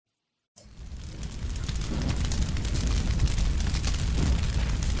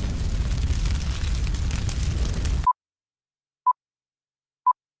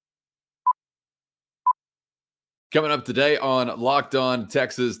Coming up today on Locked On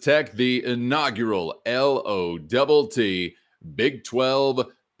Texas Tech, the inaugural LOTT Big 12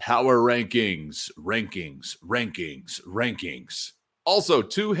 Power Rankings. Also,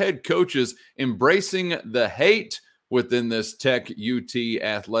 two head coaches embracing the hate within this Tech UT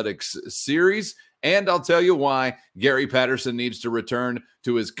Athletics series. And I'll tell you why Gary Patterson needs to return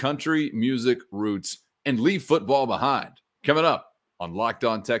to his country music roots and leave football behind. Coming up on Locked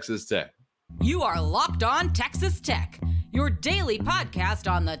On Texas Tech. You are Locked On Texas Tech, your daily podcast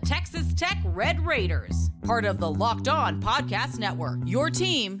on the Texas Tech Red Raiders, part of the Locked On Podcast Network, your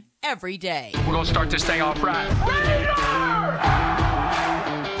team every day. We're going to start this thing off right.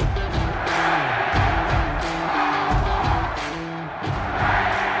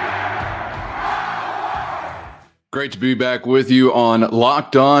 Great to be back with you on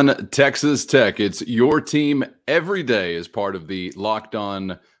Locked On Texas Tech. It's your team every day as part of the Locked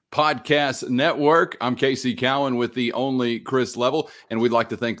On Podcast Network. I'm Casey Cowan with the only Chris Level, and we'd like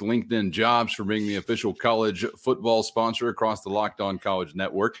to thank LinkedIn Jobs for being the official college football sponsor across the Locked On College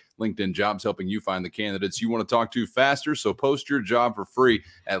Network. LinkedIn Jobs helping you find the candidates you want to talk to faster, so post your job for free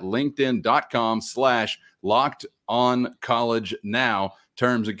at linkedin.com/LockedOnCollege now.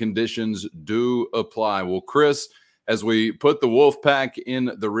 Terms and conditions do apply. Well, Chris, as we put the Wolfpack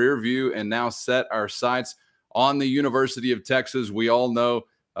in the rear view and now set our sights on the University of Texas, we all know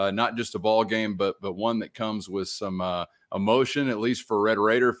not just a ball game, but one that comes with some emotion, at least for Red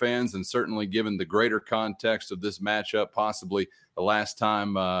Raider fans, and certainly given the greater context of this matchup, possibly the last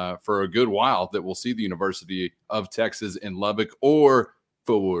time for a good while that we'll see the University of Texas in Lubbock, or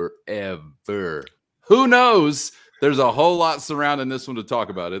forever. Who knows? There's a whole lot surrounding this one to talk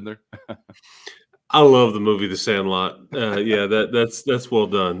about, isn't there? I love the movie The Sandlot. Yeah, that's well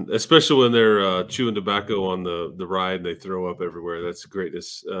done, especially when they're chewing tobacco on the ride and they throw up everywhere. That's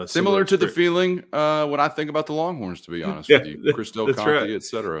greatness. Similar to the feeling when I think about the Longhorns, to be honest with you, Chris Del Conte, right,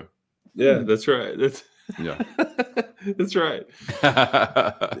 etc. Yeah, that's right. That's right.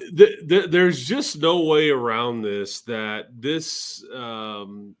 There's just no way around this.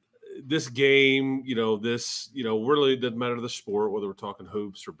 This game, really doesn't matter the sport, whether we're talking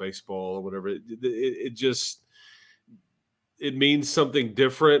hoops or baseball or whatever. It means something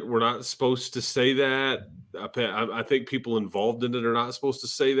different. We're not supposed to say that. I think people involved in it are not supposed to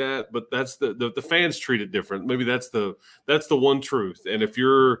say that, but that's the fans treat it different. Maybe that's the one truth. And if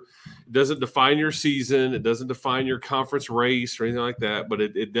it doesn't define your season, it doesn't define your conference race or anything like that, but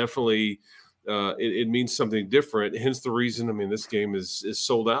it definitely it means something different. Hence the reason, this game is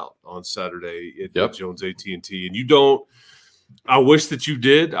sold out on Saturday at Jones AT&T. And you don't – I wish that you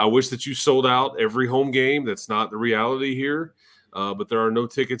did. I wish that you sold out every home game. That's not the reality here. But there are no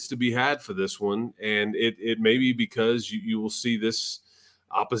tickets to be had for this one. And it may be because you will see this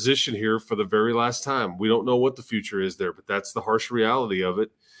opposition here for the very last time. We don't know what the future is there, but that's the harsh reality of it.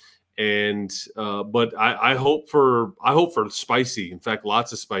 And but I hope for spicy. In fact,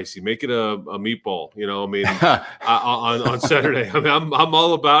 lots of spicy. Make it a meatball. On Saturday. I'm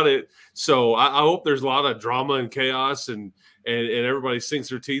all about it. So I hope there's a lot of drama and chaos and everybody sinks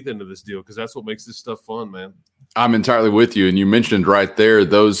their teeth into this deal, because that's what makes this stuff fun, man. I'm entirely with you. And you mentioned right there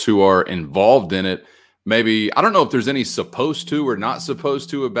those who are involved in it. Maybe I don't know if there's any supposed to or not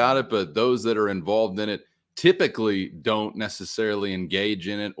supposed to about it, but those that are involved in it typically don't necessarily engage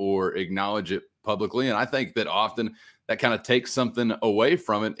in it or acknowledge it publicly. And I think that often that kind of takes something away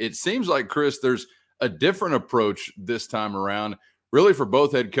from it. It seems like, Chris, there's a different approach this time around, really, for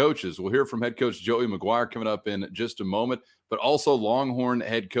both head coaches. We'll hear from head coach Joey McGuire coming up in just a moment, but also Longhorn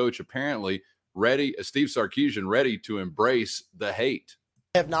head coach apparently Steve Sarkisian, ready to embrace the hate.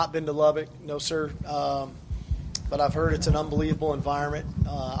 I have not been to Lubbock, no, sir. But I've heard it's an unbelievable environment.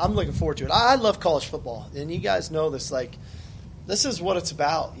 I'm looking forward to it. I love college football, and you guys know this. This is what it's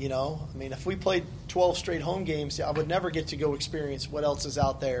about, if we played 12 straight home games, I would never get to go experience what else is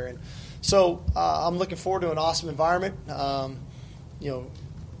out there. And so I'm looking forward to an awesome environment.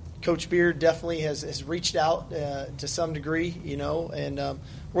 Coach Beard definitely has reached out to some degree, and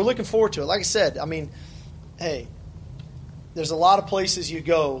we're looking forward to it. Like I said, hey, there's a lot of places you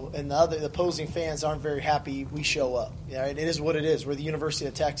go, and the opposing fans aren't very happy we show up. Yeah, it is what it is. We're the University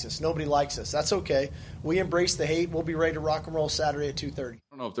of Texas. Nobody likes us. That's okay. We embrace the hate. We'll be ready to rock and roll Saturday at 2:30. I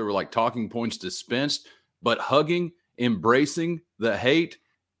don't know if there were talking points dispensed, but hugging, embracing the hate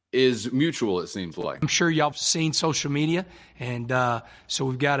is mutual, it seems like. I'm sure y'all have seen social media, and so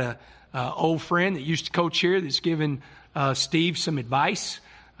we've got a old friend that used to coach here that's giving Steve some advice.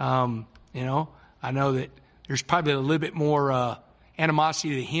 I know that there's probably a little bit more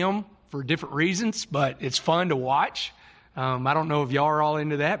animosity to him for different reasons, but it's fun to watch. I don't know if y'all are all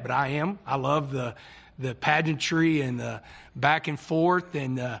into that, but I am. I love the the pageantry and the back and forth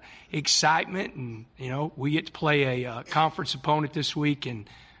and the excitement. And, we get to play a conference opponent this week, and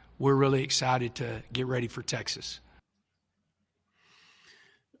we're really excited to get ready for Texas.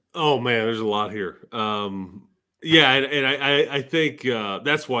 Oh, man, there's a lot here. Yeah, and I think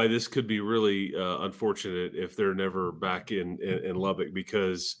that's why this could be really unfortunate if they're never back in Lubbock,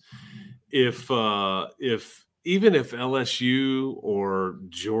 because if LSU or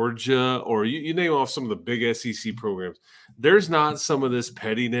Georgia or you name off some of the big SEC programs, there's not some of this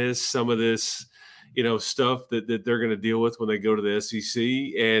pettiness, some of this stuff that they're going to deal with when they go to the SEC.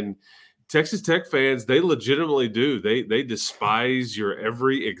 And Texas Tech fans, they legitimately do. They despise your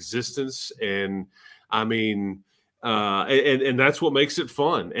every existence, and I mean. And that's what makes it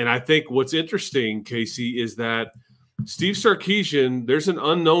fun. And I think what's interesting, Casey, is that Steve Sarkisian, there's an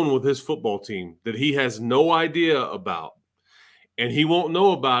unknown with his football team that he has no idea about. And he won't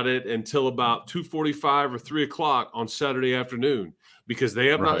know about it until about 2:45 or 3 o'clock on Saturday afternoon, because they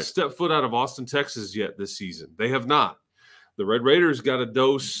have not stepped foot out of Austin, Texas yet this season. They have not. The Red Raiders got a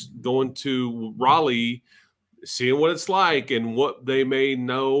dose going to Raleigh, seeing what it's like and what they may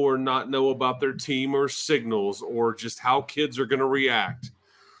know or not know about their team or signals or just how kids are going to react.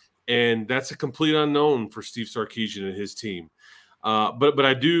 And that's a complete unknown for Steve Sarkisian and his team. But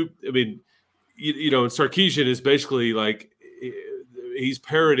and Sarkisian is basically like, he's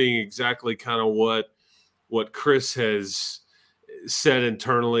parroting exactly kind of what Chris has said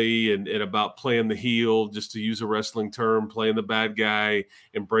internally and about playing the heel, just to use a wrestling term, playing the bad guy,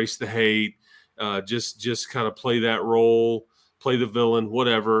 embrace the hate. Just kind of play that role, play the villain,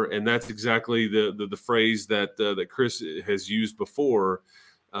 whatever. And that's exactly the phrase that Chris has used before.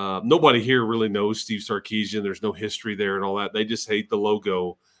 Nobody here really knows Steve Sarkisian. There's no history there and all that. They just hate the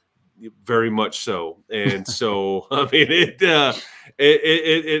logo very much so. And so, I mean,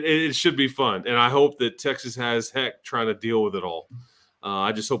 it should be fun. And I hope that Texas has heck trying to deal with it all.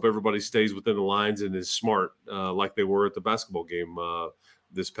 I just hope everybody stays within the lines and is smart like they were at the basketball game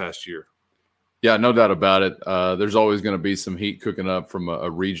this past year. Yeah, no doubt about it. There's always going to be some heat cooking up from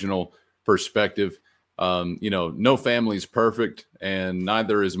a regional perspective. No family's perfect, and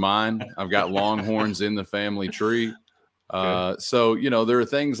neither is mine. I've got Longhorns in the family tree. So, there are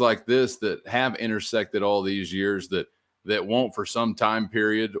things like this that have intersected all these years that won't for some time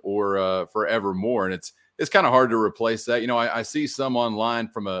period or forevermore. And it's kind of hard to replace that. I see some online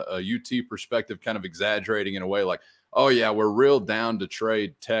from a UT perspective kind of exaggerating in a way like, oh, yeah, we're real down to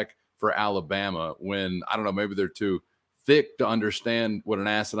trade Tech for Alabama, when I don't know, maybe they're too thick to understand what an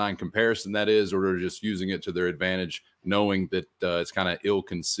asinine comparison that is, or they're just using it to their advantage, knowing that it's kind of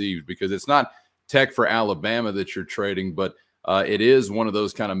ill-conceived, because it's not Tech for Alabama that you're trading, but it is one of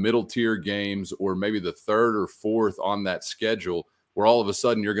those kind of middle tier games, or maybe the third or fourth on that schedule, where all of a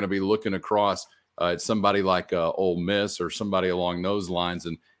sudden you're going to be looking across at somebody like Ole Miss or somebody along those lines.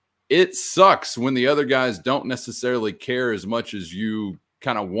 And it sucks when the other guys don't necessarily care as much as you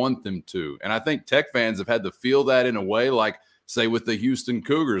kind of want them to. And I think Tech fans have had to feel that in a way, like, say, with the Houston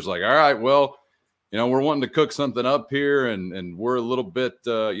Cougars, like, all right, well, we're wanting to cook something up here, and we're a little bit,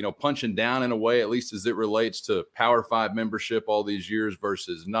 punching down in a way, at least as it relates to Power 5 membership all these years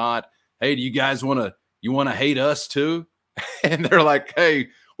versus not. Hey, do you guys want to hate us too? And they're like, hey,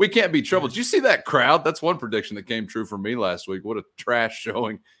 we can't be troubled. Did you see that crowd? That's one prediction that came true for me last week. What a trash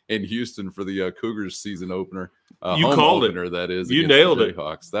showing in Houston for the Cougars season opener. You called opener, it. that is. You nailed it.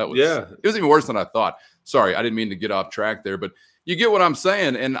 That was, It was even worse than I thought. Sorry, I didn't mean to get off track there, but you get what I'm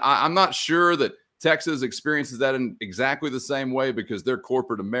saying. And I'm not sure that Texas experiences that in exactly the same way, because they're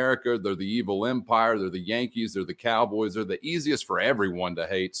corporate America. They're the evil empire. They're the Yankees. They're the Cowboys. They're the easiest for everyone to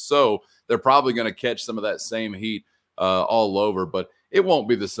hate. So they're probably going to catch some of that same heat all over. But it won't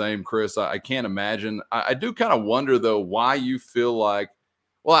be the same, Chris. I can't imagine. I do kind of wonder, though, why you feel like,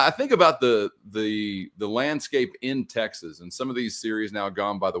 well, I think about the landscape in Texas, and some of these series now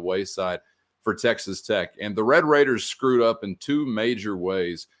gone by the wayside for Texas Tech. And the Red Raiders screwed up in two major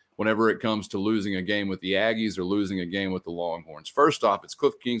ways whenever it comes to losing a game with the Aggies or losing a game with the Longhorns. First off, it's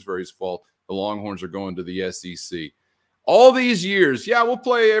Cliff Kingsbury's fault. The Longhorns are going to the SEC. All these years, yeah, we'll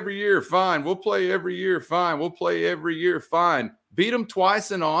play every year, fine. We'll play every year, fine. We'll play every year, fine. Beat them twice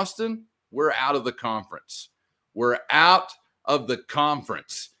in Austin, we're out of the conference. We're out of the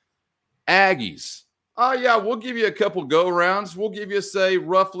conference. Aggies, oh, yeah, we'll give you a couple go-rounds. We'll give you, say,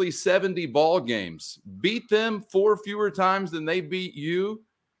 roughly 70 ball games. Beat them 4 fewer times than they beat you.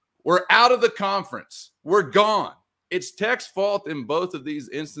 We're out of the conference. We're gone. It's Tech's fault in both of these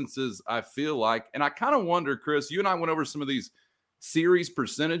instances, I feel like. And I kind of wonder, Chris, you and I went over some of these series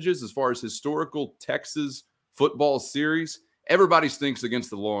percentages as far as historical Texas football series. Everybody stinks against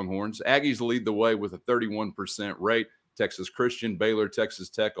the Longhorns. Aggies lead the way with a 31% rate. Texas Christian, Baylor, Texas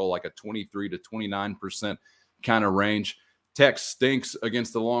Tech, all like a 23 to 29% kind of range. Tech stinks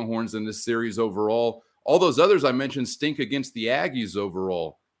against the Longhorns in this series overall. All those others I mentioned stink against the Aggies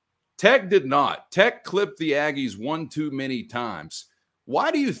overall. Tech did not. Tech clipped the Aggies one too many times.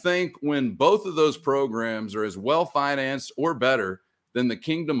 Why do you think when both of those programs are as well-financed or better than the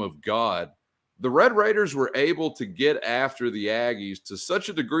Kingdom of God, the Red Raiders were able to get after the Aggies to such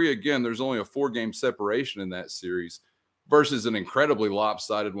a degree? Again, there's only a 4-game separation in that series versus an incredibly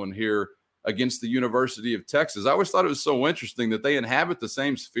lopsided one here against the University of Texas. I always thought it was so interesting that they inhabit the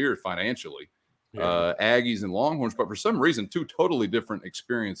same sphere financially, Aggies and Longhorns, but for some reason, two totally different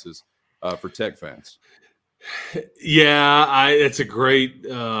experiences for Tech fans. Yeah, it's a great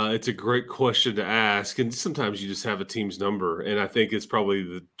question to ask, and sometimes you just have a team's number, and I think it's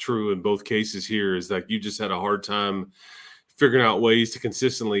probably true in both cases here. Is like you just had a hard time figuring out ways to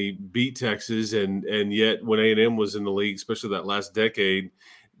consistently beat Texas, and yet when A&M was in the league, especially that last decade,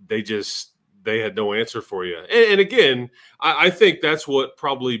 they had no answer for you. And again, I think that's what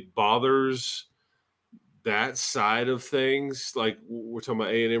probably bothers that side of things, like we're talking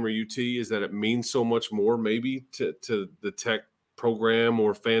about A&M or UT, is that it means so much more maybe to the Tech program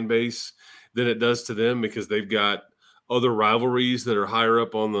or fan base than it does to them, because they've got other rivalries that are higher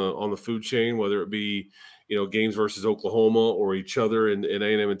up on the food chain, whether it be, games versus Oklahoma or each other in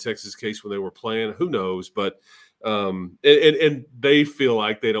A&M and Texas case when they were playing. Who knows? But and they feel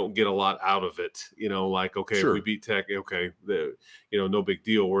like they don't get a lot out of it, like, okay, Sure. If we beat Tech, okay, no big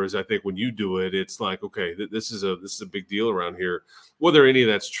deal. Whereas I think when you do it, it's like, okay, this is a big deal around here. Whether any of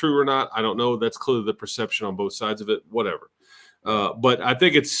that's true or not, I don't know. That's clearly the perception on both sides of it, whatever. But I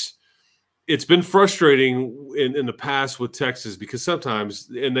think it's been frustrating in the past with Texas, because sometimes,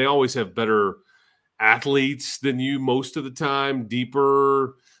 and they always have better athletes than you most of the time,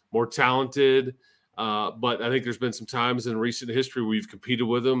 deeper, more talented. But I think there's been some times in recent history where you've competed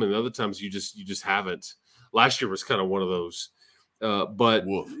with them, and other times you just haven't. Last year was kind of one of those. But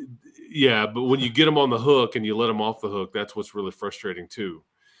Woof. Yeah, but when you get them on the hook and you let them off the hook, that's what's really frustrating too.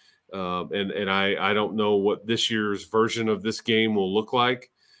 And I don't know what this year's version of this game will look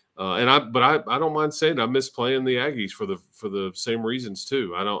like. But I don't mind saying I miss playing the Aggies for the same reasons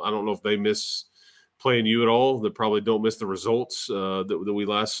too. I don't know if they miss playing you at all. They probably don't miss the results that we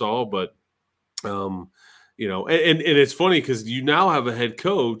last saw, but. And it's funny because you now have a head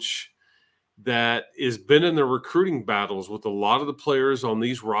coach that has been in the recruiting battles with a lot of the players on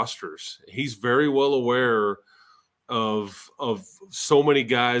these rosters. He's very well aware of so many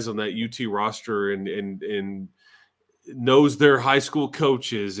guys on that UT roster and knows their high school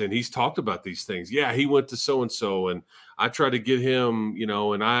coaches, and he's talked about these things. Yeah, he went to so-and-so, and I tried to get him,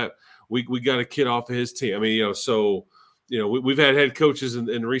 and we got a kid off of his team. I mean, so – we've had head coaches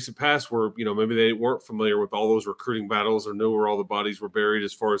in recent past where, maybe they weren't familiar with all those recruiting battles or knew where all the bodies were buried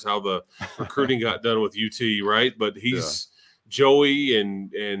as far as how the recruiting got done with UT, right? But he's Joey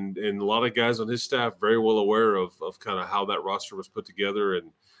and a lot of guys on his staff very well aware of kind of how that roster was put together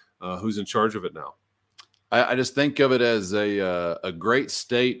and who's in charge of it now. I just think of it as a great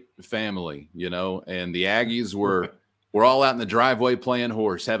state family, and the Aggies were all out in the driveway playing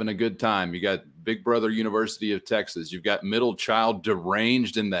horse, having a good time. You got Big Brother University of Texas. You've got middle child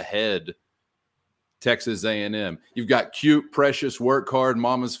deranged in the head, Texas A&M. You've got cute, precious, work hard,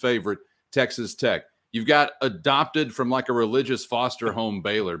 mama's favorite, Texas Tech. You've got adopted from like a religious foster home,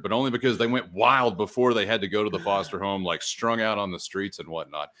 Baylor, but only because they went wild before they had to go to the foster home, like strung out on the streets and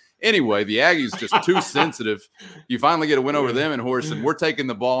whatnot. Anyway, the Aggies just too sensitive. You finally get a win over them in horse, and we're taking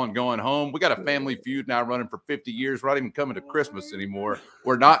the ball and going home. We got a family feud now running for 50 years. We're not even coming to Christmas anymore.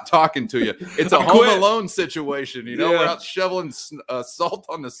 We're not talking to you. It's a Home Alone situation. We're out shoveling salt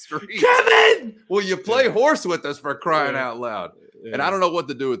on the street. Kevin! Will you play horse with us, for crying out loud? Yeah. And I don't know what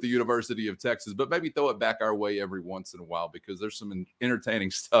to do with the University of Texas, but maybe throw it back our way every once in a while, because there's some entertaining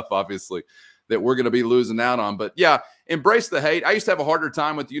stuff, obviously, that we're going to be losing out on. But yeah, embrace the hate. I used to have a harder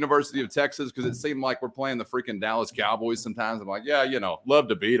time with the University of Texas because it seemed like we're playing the freaking Dallas Cowboys sometimes. I'm like, yeah, love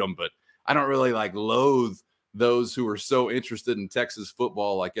to beat them, but I don't really loathe those who are so interested in Texas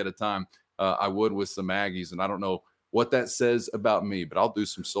football like at a time I would with some Aggies. And I don't know what that says about me, but I'll do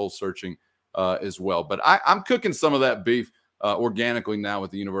some soul searching as well. But I'm cooking some of that beef organically now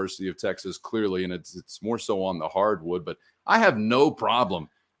with the University of Texas, clearly, and it's more so on the hardwood. But I have no problem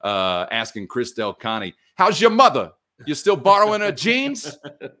asking Chris Del Conte, how's your mother? You still borrowing her jeans?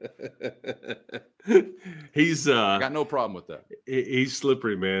 He's got no problem with that. He's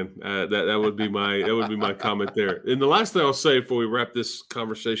slippery, man. That would be my comment there. And the last thing I'll say before we wrap this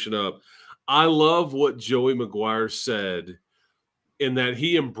conversation up, I love what Joey McGuire said in that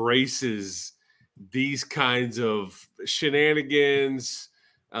he embraces these kinds of shenanigans,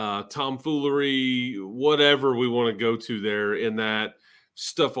 tomfoolery, whatever we want to go to there in that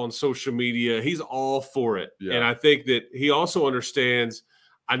stuff on social media. He's all for it. Yeah. And I think that he also understands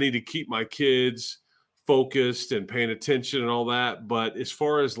I need to keep my kids focused and paying attention and all that. But as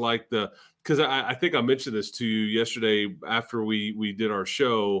far as like because I think I mentioned this to you yesterday after we did our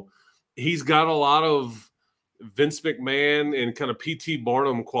show, he's got a lot of Vince McMahon and kind of P.T.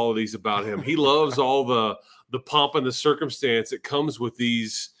 Barnum qualities about him. He loves all the pomp and the circumstance that comes with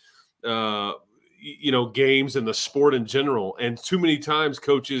these games and the sport in general. And too many times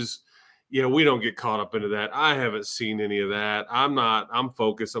coaches, we don't get caught up into that. I haven't seen any of that. I'm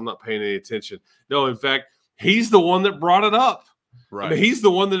focused. I'm not paying any attention. No, in fact, he's the one that brought it up. Right. I mean, he's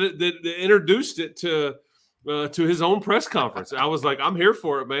the one that introduced it to his own press conference. I was like, I'm here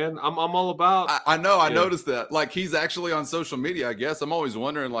for it, man. I'm all about. I know. I noticed that. Like, he's actually on social media, I guess. I'm always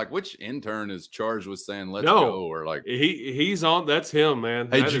wondering, like, which intern is charged with saying "let's go," or like he's on. That's him, man.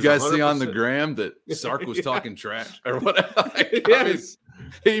 Hey, that did you guys 100%. see on the gram that Sark was talking trash or whatever? Yes.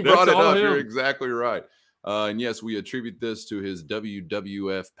 He brought it up. him. You're exactly right. And yes, we attribute this to his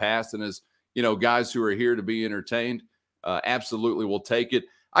WWF past and his, guys who are here to be entertained. Absolutely will take it.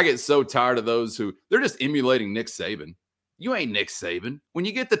 I get so tired of those who they're just emulating Nick Saban. You ain't Nick Saban. When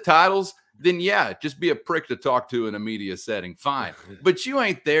you get the titles, then just be a prick to talk to in a media setting. Fine. But you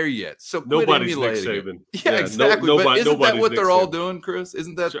ain't there yet. So quit Nobody's Nick emulating Saban. Yeah, exactly. But isn't that what they're all Saban. doing, Chris?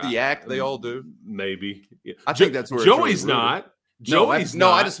 Isn't that the act they all do? Maybe. Yeah. I think that's where Joey's it's really not. Joey's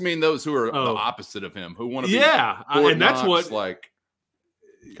not. I just mean those who are the opposite of him, who want to be and that's what like.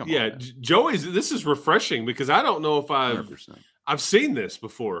 Come on, man. Joey's. This is refreshing because I don't know if 100%. I've seen this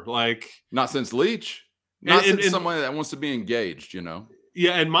before. Like not since Leach, not since somebody that wants to be engaged.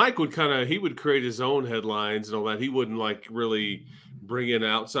 Yeah, and Mike would he would create his own headlines and all that. He wouldn't like really bring in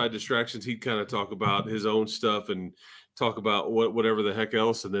outside distractions. He'd kind of talk about his own stuff and talk about whatever the heck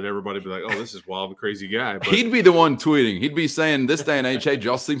else, and then everybody would be like, "Oh, this is wild and crazy guy." But he'd be the one tweeting. He'd be saying, "This day and age, hey, did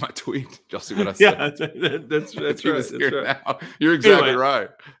y'all see my tweet? Did y'all see what I said?" Yeah, that's right. That's right. You're exactly right.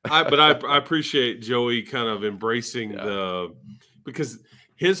 But I appreciate Joey kind of embracing because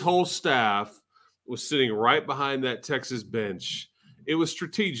his whole staff was sitting right behind that Texas bench. It was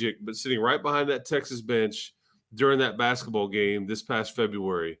strategic, but sitting right behind that Texas bench during that basketball game this past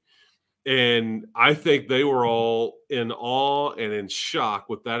February. And I think they were all in awe and in shock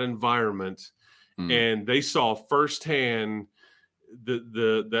with that environment. And they saw firsthand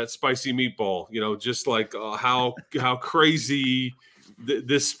that spicy meatball, just like how crazy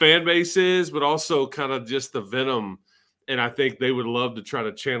this fan base is, but also kind of just the venom. And I think they would love to try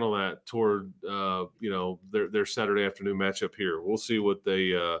to channel that toward, their Saturday afternoon matchup here. We'll see what they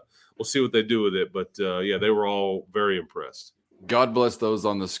do with it. But they were all very impressed. God bless those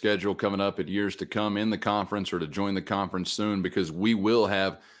on the schedule coming up at years to come in the conference or to join the conference soon, because we will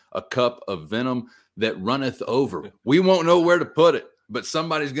have a cup of venom that runneth over. We won't know where to put it, but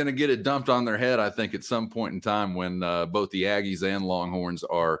somebody's going to get it dumped on their head, I think, at some point in time when both the Aggies and Longhorns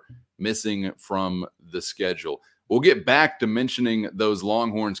are missing from the schedule. We'll get back to mentioning those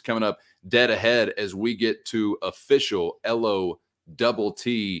Longhorns coming up dead ahead as we get to official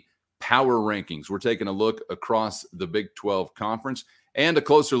LOTT power rankings. We're taking a look across the Big 12 Conference and a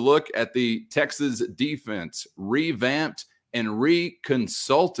closer look at the Texas defense, revamped and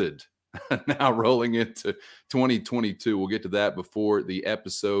reconsulted, now rolling into 2022. We'll get to that before the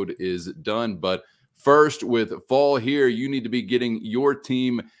episode is done. But first, with fall here, you need to be getting your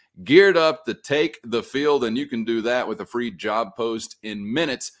team geared up to take the field, and you can do that with a free job post in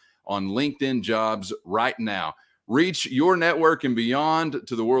minutes on LinkedIn Jobs right now. Reach your network and beyond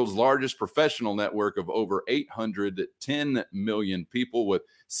to the world's largest professional network of over 810 million people with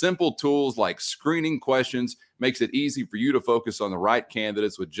simple tools like screening questions. Makes it easy for you to focus on the right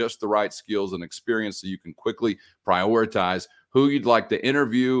candidates with just the right skills and experience so you can quickly prioritize who you'd like to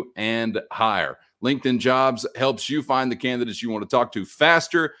interview and hire. LinkedIn Jobs helps you find the candidates you want to talk to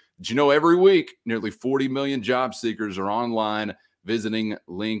faster. Did you know every week, nearly 40 million job seekers are online visiting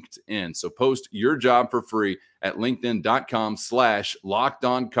LinkedIn. So post your job for free at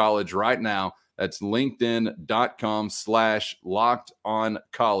linkedin.com/lockedoncollege right now. That's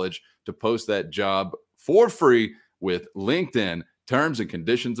linkedin.com/lockedoncollege to post that job for free with LinkedIn. Terms and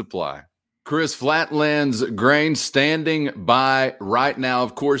conditions apply. Chris, Flatlands Grain standing by right now.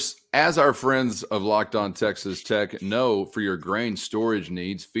 Of course, as our friends of Locked On Texas Tech know, for your grain storage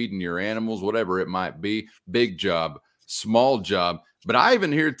needs, feeding your animals, whatever it might be, big job, small job. But I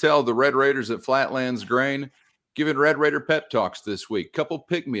even hear tell the Red Raiders at Flatlands Grain, giving Red Raider pep talks this week. Couple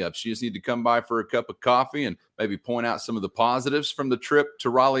pick-me-ups. You just need to come by for a cup of coffee and maybe point out some of the positives from the trip to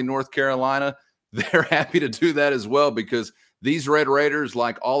Raleigh, North Carolina. They're happy to do that as well, because these Red Raiders,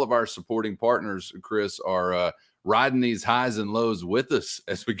 like all of our supporting partners, Chris, are riding these highs and lows with us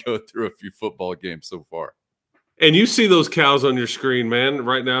as we go through a few football games so far. And you see those cows on your screen, man,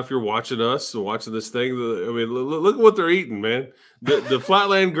 right now if you're watching us and watching this thing. I mean, look at what they're eating, man. The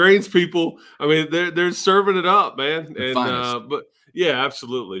Flatland Grains people, I mean, they're serving it up, man. And but yeah,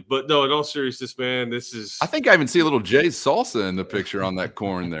 absolutely. But no, in all seriousness, man, this is – I think I even see a little Jay's salsa in the picture on that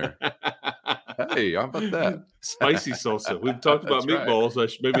corn there. Hey, how about that? Spicy salsa. We've talked about meatballs. Right.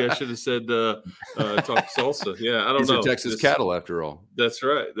 Maybe I should have said talk salsa. Yeah, I don't know. These are Texas cattle, after all. That's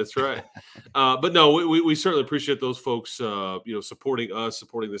right. That's right. But no, we certainly appreciate those folks, supporting us,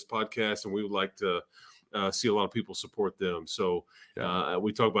 supporting this podcast, and we would like to see a lot of people support them. So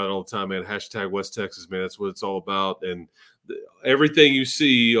we talk about it all the time, man. Hashtag West Texas, man. That's what it's all about. And everything you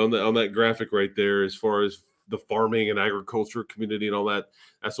see on that graphic right there, as far as the farming and agriculture community and all that,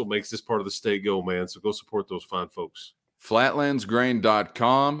 that's what makes this part of the state go, man. So go support those fine folks.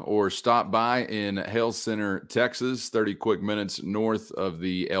 Flatlandsgrain.com, or stop by in Hale Center, Texas, 30 quick minutes north of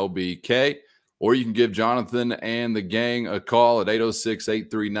the LBK. Or you can give Jonathan and the gang a call at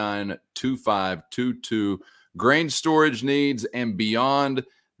 806-839-2522. Grain storage needs and beyond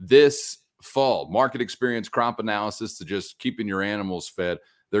this fall. Market experience, crop analysis to just keeping your animals fed.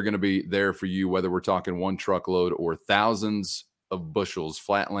 They're going to be there for you, whether we're talking one truckload or thousands of bushels.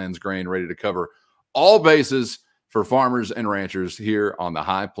 Flatlands Grain, ready to cover all bases for farmers and ranchers here on the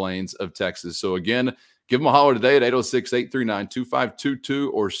high plains of Texas. So again, give them a holler today at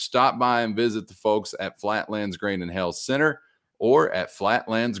 806-839-2522, or stop by and visit the folks at Flatlands Grain and Hale Center, or at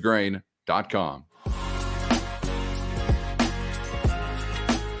flatlandsgrain.com.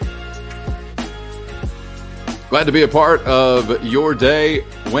 Glad to be a part of your day,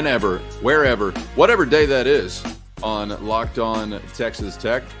 whenever, wherever, whatever day that is, on Locked On Texas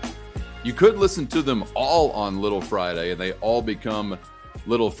Tech. You could listen to them all on Little Friday, and they all become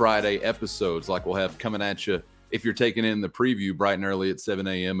Little Friday episodes, like we'll have coming at you if you're taking in the preview bright and early at 7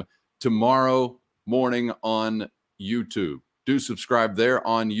 a.m. tomorrow morning on YouTube. Do subscribe there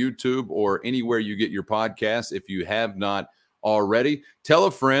on YouTube or anywhere you get your podcasts if you have not already. Tell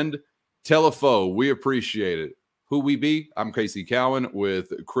a friend, tell a foe. We appreciate it. Who we be? I'm Casey Cowan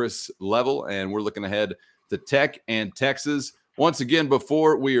with Chris Level, and we're looking ahead to Tech and Texas. Once again,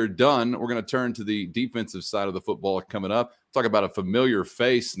 before we are done, we're going to turn to the defensive side of the football coming up. Talk about a familiar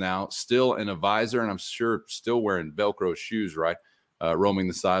face now, still in a visor, and I'm sure still wearing Velcro shoes, right? Roaming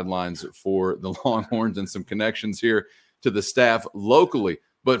the sidelines for the Longhorns, and some connections here to the staff locally.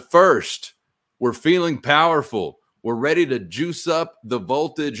 But first, we're feeling powerful. We're ready to juice up the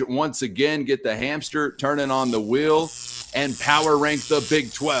voltage once again, get the hamster turning on the wheel, and power rank the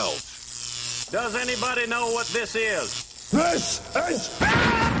Big 12. Does anybody know what this is? This is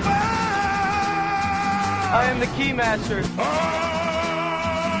I am the Keymaster.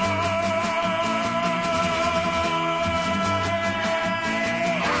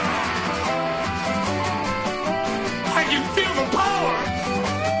 I can feel the power.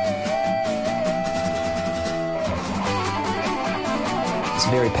 It's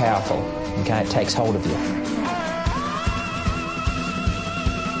very powerful. Okay, it takes hold of you.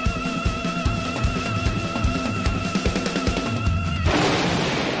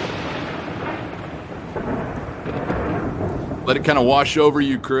 Let it kind of wash over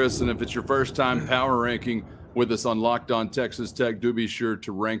you, Chris. And if it's your first time power ranking with us on Locked On Texas Tech, do be sure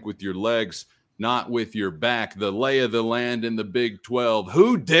to rank with your legs, not with your back. The lay of the land in the Big 12.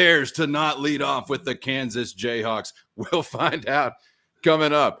 Who dares to not lead off with the Kansas Jayhawks? We'll find out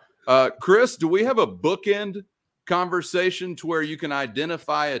coming up. Chris, do we have a bookend conversation to where you can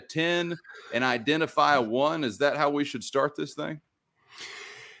identify a 10 and identify a 1? Is that how we should start this thing?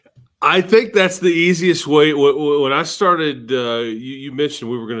 I think that's the easiest way. When I started, you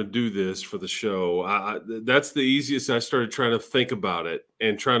mentioned we were going to do this for the show. That's the easiest. I started trying to think about it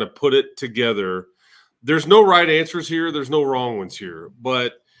and trying to put it together. There's no right answers here. There's no wrong ones here.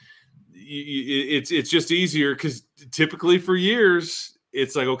 But it's just easier because typically for years,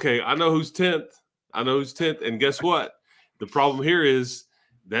 it's like, okay, I know who's 10th. I know who's 10th. And guess what? The problem here is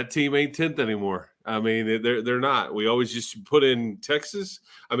that team ain't 10th anymore. I mean, they're not. We always just put in Texas.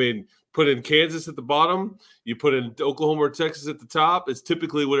 I mean, put in Kansas at the bottom. You put in Oklahoma or Texas at the top. It's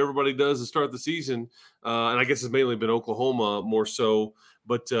typically what everybody does to start the season. And I guess it's mainly been Oklahoma more so.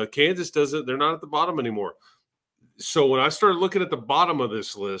 But Kansas doesn't. They're not at the bottom anymore. So when I started looking at the bottom of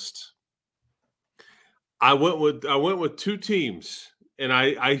this list, I went with two teams. and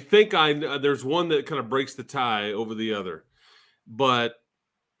I think there's one that kind of breaks the tie over the other, but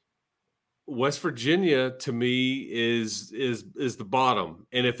West Virginia to me is the bottom,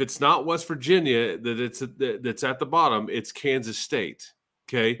 and if it's not West Virginia that's at the bottom, it's Kansas State.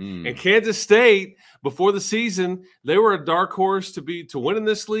 Okay, and Kansas State before the season, they were a dark horse to win in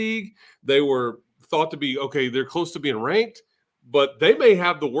this league. They were thought to be okay. They're close to being ranked, but they may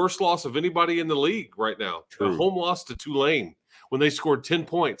have the worst loss of anybody in the league right now. A home loss to Tulane when they scored 10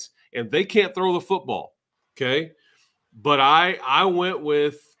 points, and they can't throw the football. Okay, but I went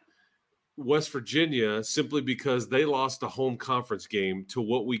with West Virginia simply because they lost a home conference game to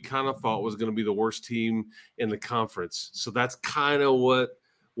what we kind of thought was going to be the worst team in the conference. So that's kind of what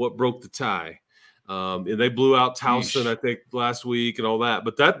broke the tie. And they blew out Towson, I think, last week and all that.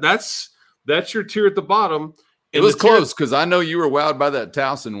 But that's your tier at the bottom. It was close because I know you were wowed by that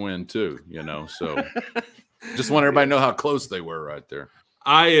Towson win too, So just want everybody to know how close they were right there.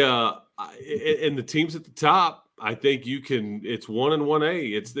 And the teams at the top, I think it's 1 and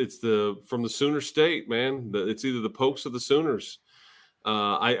 1A. It's from the Sooner State, man. It's either the Pokes or the Sooners.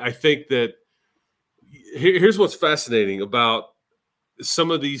 I think that here's what's fascinating about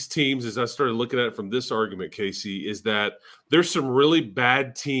some of these teams as I started looking at it from this argument, Casey, is that there's some really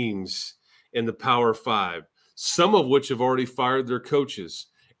bad teams in the Power Five, some of which have already fired their coaches.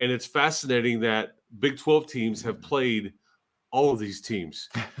 And it's fascinating that Big 12 teams have played all of these teams.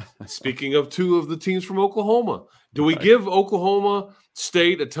 Speaking of two of the teams from Oklahoma, do we give Oklahoma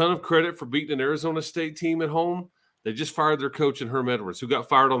State a ton of credit for beating an Arizona State team at home? They just fired their coach in Herm Edwards, who got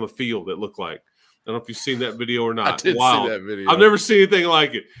fired on the field, it looked like. I don't know if you've seen that video or not. I did see that video. I've never seen anything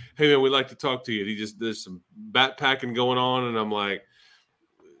like it. Hey, man, we'd like to talk to you. There's some backpacking going on, and I'm like,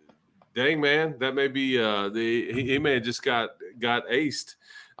 dang, man, that may be he may have just got aced.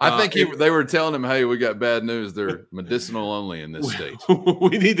 I think they were telling him, hey, we got bad news. They're medicinal only in this state.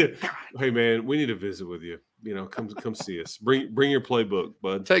 We need to visit with you. Come see us. Bring your playbook,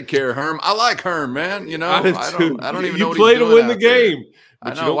 bud. Take care, Herm. I like Herm, man. I don't even know what he's doing. You play to win the game.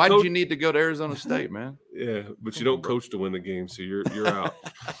 I know. Why did you need to go to Arizona State, man? Yeah, but you don't coach to win the game, so you're out.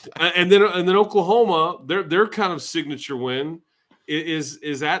 and then Oklahoma, their kind of signature win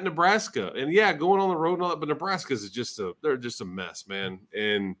is at Nebraska, and going on the road and all that. But Nebraska's they're just a mess, man.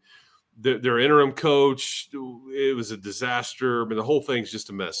 And their interim coach, it was a disaster. I mean, the whole thing's just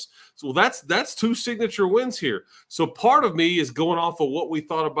a mess. So that's two signature wins here. So part of me is going off of what we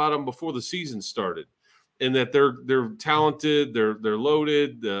thought about them before the season started, and that they're talented, they're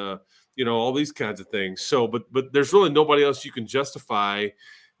loaded, all these kinds of things. So, but there's really nobody else you can justify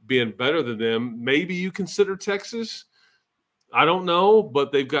being better than them. Maybe you consider Texas. I don't know,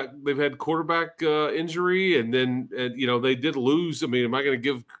 but they've had quarterback injury, and then they did lose. I mean, am I going to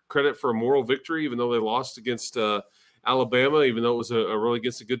give credit for a moral victory, even though they lost against Alabama, even though it was a really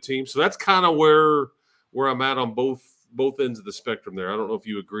against a good team? So that's kind of where I'm at on both ends of the spectrum there. I don't know if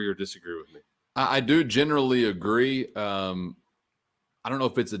you agree or disagree with me. I do generally agree. I don't know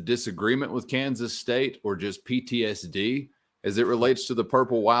if it's a disagreement with Kansas State or just PTSD as it relates to the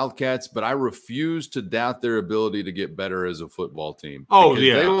Purple Wildcats, but I refuse to doubt their ability to get better as a football team. Oh,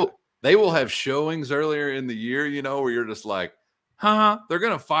 yeah. They will have showings earlier in the year, where you're just like, they're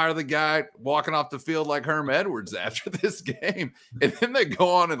going to fire the guy walking off the field like Herm Edwards after this game. And then they go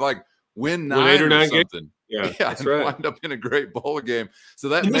on and win 9 8 or 9 or something. Games. Yeah, that's and right. Wind up in a great bowl game. So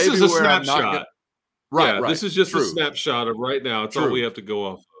that this may is be a where snapshot. I'm not right. This is just a snapshot of right now. It's all we have to go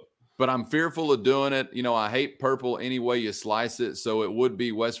off of. But I'm fearful of doing it. I hate purple any way you slice it. So it would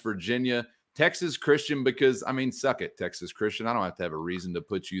be West Virginia, Texas Christian, because, suck it, Texas Christian. I don't have to have a reason to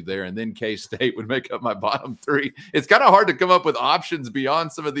put you there. And then K-State would make up my bottom 3. It's kind of hard to come up with options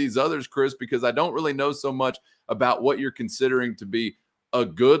beyond some of these others, Chris, because I don't really know so much about what you're considering to be a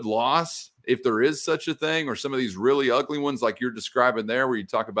good loss, if there is such a thing, or some of these really ugly ones like you're describing there, where you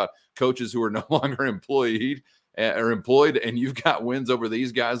talk about coaches who are no longer employed, and you've got wins over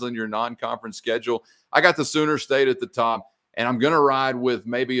these guys on your non-conference schedule. I got the Sooner State at the top, and I'm going to ride with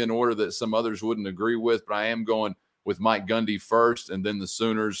maybe an order that some others wouldn't agree with, but I am going with Mike Gundy first, and then the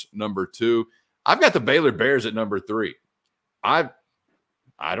Sooners number 2. I've got the Baylor Bears at number 3. I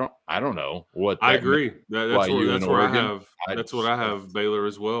don't know what. I agree. That's what I have Baylor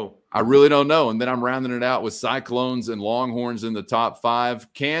as well. I really don't know. And then I'm rounding it out with Cyclones and Longhorns in the top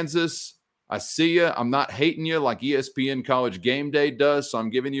 5. Kansas, I see you. I'm not hating you like ESPN College Game Day does, so I'm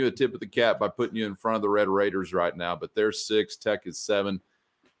giving you a tip of the cap by putting you in front of the Red Raiders right now. But they're 6, Tech is 7,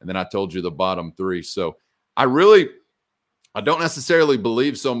 and then I told you the bottom 3. So I don't necessarily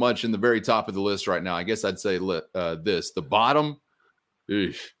believe so much in the very top of the list right now. I guess I'd say this. The bottom,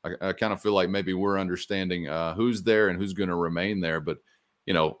 I kind of feel like maybe we're understanding who's there and who's going to remain there. But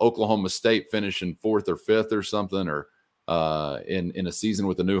Oklahoma State finishing 4th or 5th or something, or in a season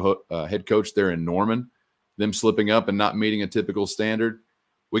with a new head coach there in Norman, them slipping up and not meeting a typical standard.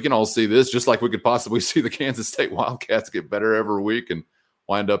 We can all see this, just like we could possibly see the Kansas State Wildcats get better every week and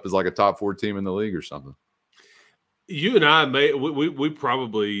wind up as like a top 4 team in the league or something. You and I we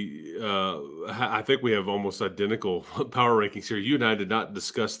probably I think we have almost identical power rankings here. You and I did not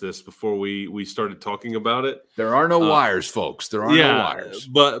discuss this before we started talking about it. There are no wires, folks. There are no wires.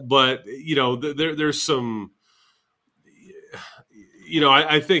 But there's some.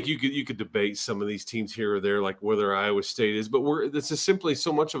 I think you could debate some of these teams here or there, like whether Iowa State is, but this is simply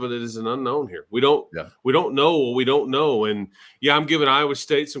so much of it is an unknown here. We don't know what we don't know. And I'm giving Iowa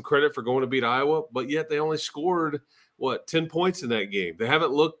State some credit for going to beat Iowa, but yet they only scored 10 points in that game. They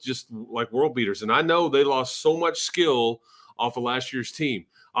haven't looked just like world beaters. And I know they lost so much skill off of last year's team.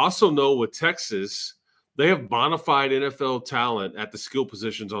 I also know with Texas, they have bona fide NFL talent at the skill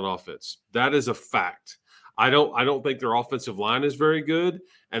positions on offense. That is a fact. I don't think their offensive line is very good,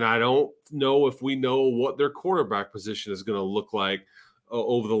 and I don't know if we know what their quarterback position is going to look like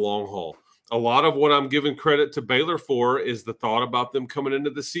over the long haul. A lot of what I'm giving credit to Baylor for is the thought about them coming into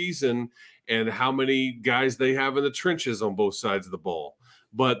the season and how many guys they have in the trenches on both sides of the ball.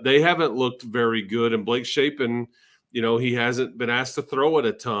 But they haven't looked very good, and Blake Shapen, he hasn't been asked to throw it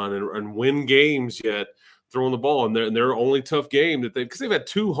a ton and win games yet, throwing the ball. And their only tough game because they've had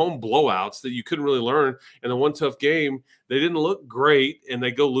 2 home blowouts that you couldn't really learn. And the one tough game, they didn't look great, and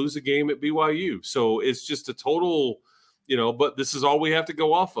they go lose a game at BYU. So it's just a total, but this is all we have to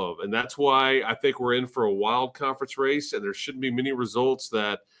go off of. And that's why I think we're in for a wild conference race, and there shouldn't be many results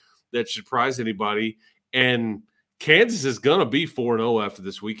that should surprise anybody. And Kansas is going to be 4-0 after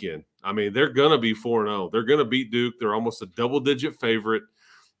this weekend. I mean, they're going to be 4-0. They're going to beat Duke. They're almost a double-digit favorite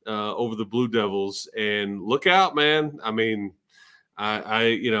over the Blue Devils. And look out, man. I mean,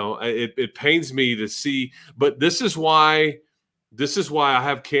 it pains me to see, but this is why I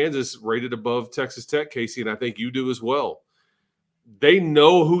have Kansas rated above Texas Tech, Casey, and I think you do as well. They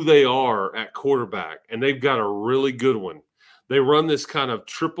know who they are at quarterback, and they've got a really good one. They run this kind of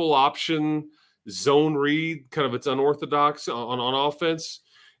triple option zone read, kind of it's unorthodox on offense.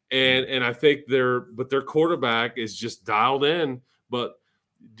 And I think their quarterback is just dialed in. But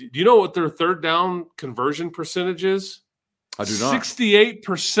do you know what their third down conversion percentage is? I do not.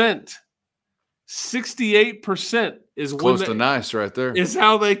 68%. 68% is close to nice right there. Is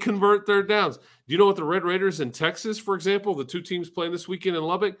how they convert third downs. Do you know what the Red Raiders in Texas, for example, the 2 teams playing this weekend in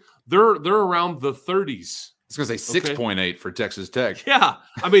Lubbock, they're around the 30s. I was going to say 6.8 for Texas Tech. Yeah,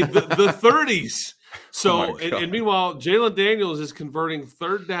 I mean the 30s. So and meanwhile, Jalen Daniels is converting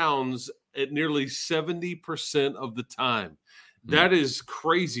third downs at nearly 70% of the time. That is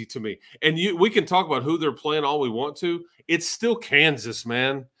crazy to me. And we can talk about who they're playing all we want to. It's still Kansas,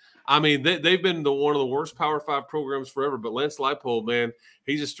 man. I mean, they've been one of the worst Power 5 programs forever. But Lance Leipold, man,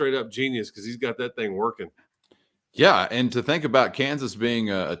 he's a straight-up genius because he's got that thing working. Yeah, and to think about Kansas being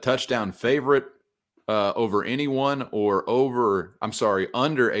a touchdown favorite over anyone or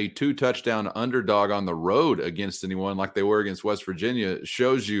under a 2-touchdown underdog on the road against anyone like they were against West Virginia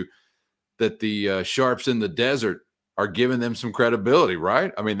shows you that the Sharps in the desert are giving them some credibility,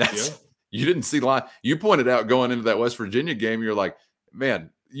 right? I mean, you didn't see line. You pointed out going into that West Virginia game, you're like, man,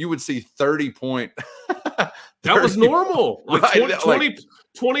 you would see 30-point. That was normal. Like right?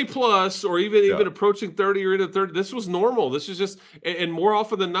 20 plus, or even approaching 30 or into 30. This was normal. This is just, and more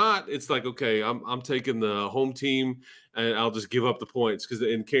often than not, it's like, okay, I'm taking the home team and I'll just give up the points because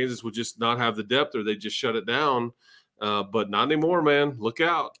in Kansas would just not have the depth or they just shut it down. But not anymore, man. Look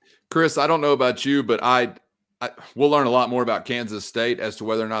out. Chris, I don't know about you, but we'll learn a lot more about Kansas State as to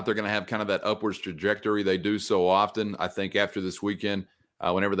whether or not they're going to have kind of that upwards trajectory they do so often, I think, after this weekend,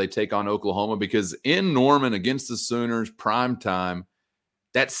 whenever they take on Oklahoma, because in Norman against the Sooners, prime time,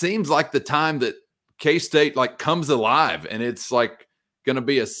 that seems like the time that K-State comes alive, and it's like going to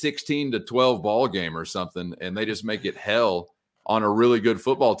be a 16-12 ball game or something, and they just make it hell on a really good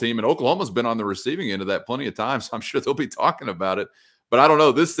football team. And Oklahoma's been on the receiving end of that plenty of times, so I'm sure they'll be talking about it. But I don't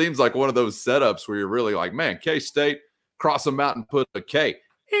know. This seems like one of those setups where you're really like, man, K-State, cross them out and put a K.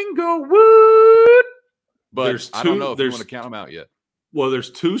 Inglewood. But I don't know if you want to count them out yet. Well,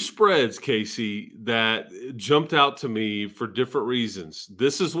 there's 2 spreads, Casey, that jumped out to me for different reasons.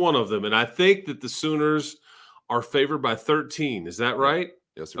 This is one of them. And I think that the Sooners are favored by 13. Is that right?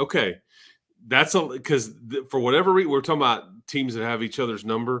 Yes, sir. Okay. That's because for whatever reason, we're talking about teams that have each other's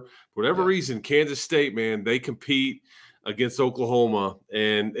number. For whatever reason, Kansas State, man, they compete. against Oklahoma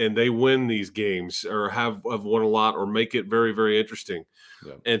and they win these games or have won a lot or make it very, very interesting.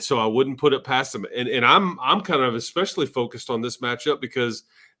 Yeah. And so I wouldn't put it past them. And I'm kind of especially focused on this matchup because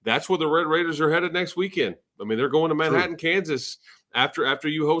that's where the Red Raiders are headed next weekend. I mean, they're going to Manhattan, Kansas after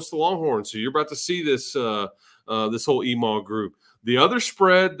you host the Longhorns. So you're about to see this this whole EMAW group. The other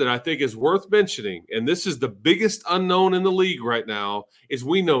spread that I think is worth mentioning, and this is the biggest unknown in the league right now, is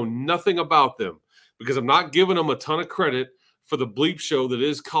we know nothing about them because I'm not giving them a ton of credit for the bleep show that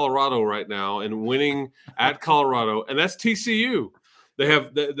is Colorado right now and winning at Colorado, and that's TCU. They have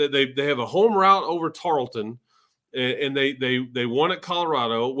a home route over Tarleton, and they won at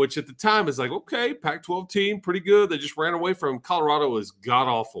Colorado, which at the time is like, okay, Pac-12 team, pretty good. They just ran away from Colorado is god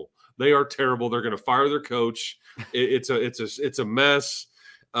awful. They are terrible. They're going to fire their coach. It's a mess.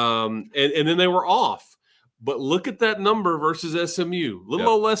 And then they were off. But look at that number versus SMU.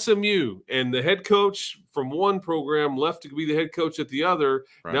 Little old SMU. And the head coach from one program left to be the head coach at the other.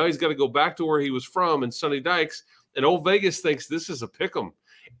 Right. Now he's got to go back to where he was from in Sonny Dykes. And Old Vegas thinks this is a pick 'em.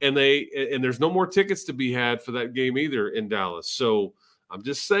 And there's no more tickets to be had for that game either in Dallas. So I'm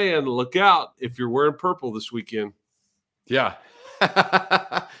just saying, look out if you're wearing purple this weekend. Yeah.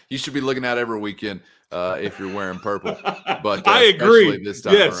 You should be looking out every weekend if you're wearing purple. But I agree. This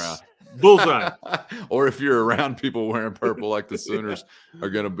time around. Bullseye. Or if you're around people wearing purple like the Sooners are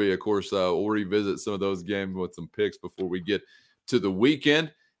going to be, of course, we'll revisit some of those games with some picks before we get to the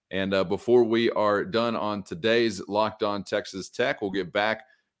weekend. And before we are done on today's Locked On Texas Tech, we'll get back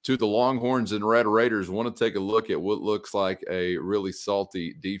to the Longhorns and Red Raiders. Want to take a look at what looks like a really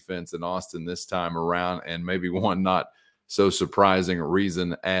salty defense in Austin this time around, and maybe one not so surprising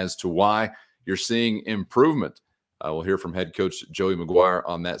reason as to why you're seeing improvement. We'll hear from head coach Joey McGuire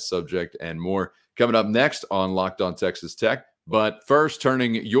on that subject and more coming up next on Locked On Texas Tech. But first,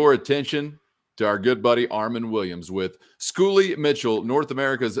 turning your attention to our good buddy Armin Williams with Schooley Mitchell, North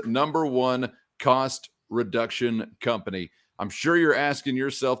America's #1 cost reduction company. I'm sure you're asking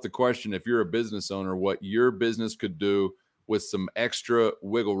yourself the question, if you're a business owner, what your business could do with some extra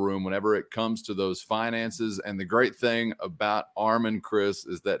wiggle room whenever it comes to those finances. And the great thing about Armin, Chris,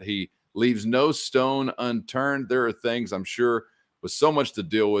 is that he leaves no stone unturned. There are things, I'm sure, with so much to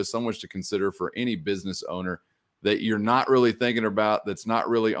deal with, so much to consider for any business owner that you're not really thinking about, that's not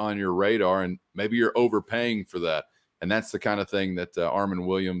really on your radar, and maybe you're overpaying for that. And that's the kind of thing that Armin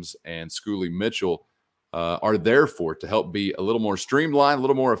Williams and Schooley Mitchell are there for, to help be a little more streamlined, a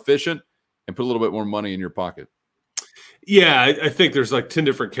little more efficient, and put a little bit more money in your pocket. Yeah, I think there's like 10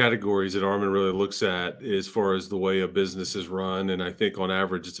 different categories that Armin really looks at as far as the way a business is run. And I think on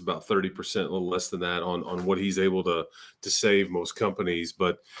average, it's about 30%, a little less than that on what he's able to save most companies.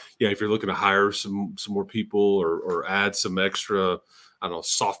 But yeah, if you're looking to hire some more people or add some extra, I don't know,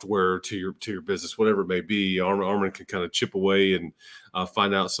 software to your business, whatever it may be, Armin can kind of chip away and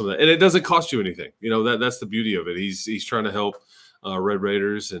find out some of that. And it doesn't cost you anything. You know, that's the beauty of it. He's trying to help Red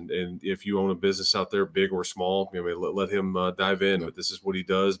Raiders, and if you own a business out there, big or small, let him dive in. But this is what he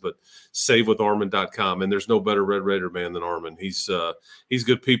does. But savewitharmin.com, and there's no better Red Raider man than Armin. He's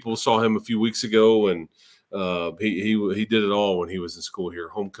good people. Saw him a few weeks ago, and he did it all when he was in school here.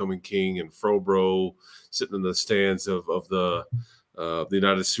 Homecoming King and Frobro, sitting in the stands of the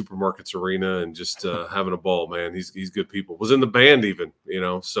United Supermarkets Arena and just having a ball. Man, he's good people. Was in the band even,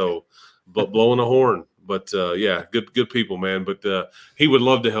 so but blowing a horn. But yeah, good people, man. But he would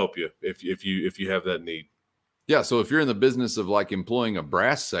love to help you if you have that need. Yeah. So if you're in the business of like employing a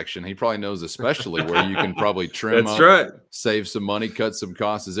brass section, he probably knows especially where you can probably trim That's up, right. Save some money, cut some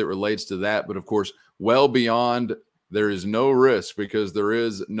costs as it relates to that. But of course, well beyond, there is no risk because there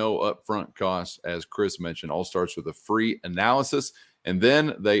is no upfront cost. As Chris mentioned, all starts with a free analysis, and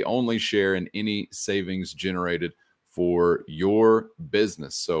then they only share in any savings generated for your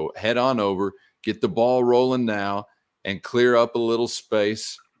business. So head on over. Get the ball rolling now and clear up a little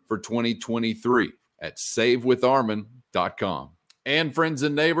space for 2023 at savewitharmin.com. And friends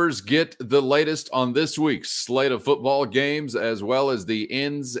and neighbors, get the latest on this week's slate of football games, as well as the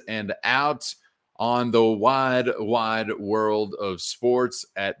ins and outs on the wide world of sports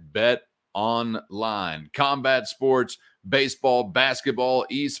at Bet Online. Combat sports, baseball, basketball,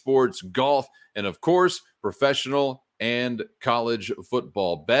 esports, golf, and of course, professional and college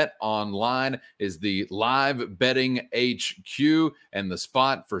football. Bet Online is the live betting HQ and the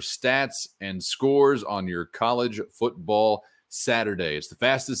spot for stats and scores on your college football Saturday. It's the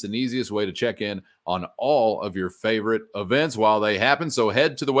fastest and easiest way to check in on all of your favorite events while they happen. So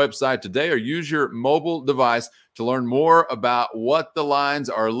head to the website today or use your mobile device to learn more about what the lines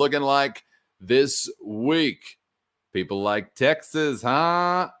are looking like this week. People like Texas,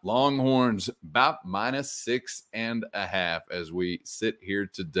 huh? Longhorns about -6.5 as we sit here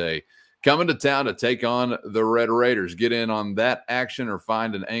today. Coming to town to take on the Red Raiders. Get in on that action or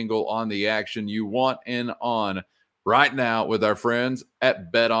find an angle on the action you want in on right now with our friends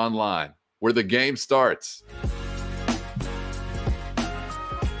at Bet Online, where the game starts.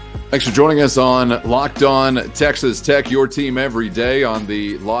 Thanks for joining us on Locked On Texas Tech, your team every day on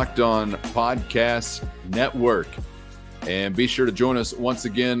the Locked On Podcast Network. And be sure to join us once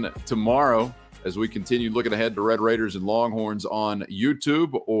again tomorrow as we continue looking ahead to Red Raiders and Longhorns on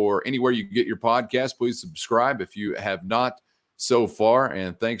YouTube or anywhere you get your podcast. Please subscribe if you have not so far.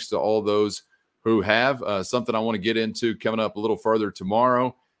 And thanks to all those who have. Something I want to get into coming up a little further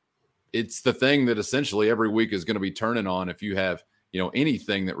tomorrow. It's the thing that essentially every week is going to be turning on if you have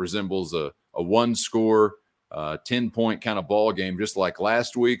anything that resembles a one-score, 10-point kind of ball game, just like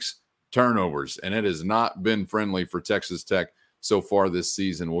last week's. Turnovers, and it has not been friendly for Texas Tech so far this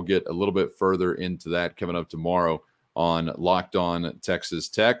season. We'll get a little bit further into that coming up tomorrow on Locked On Texas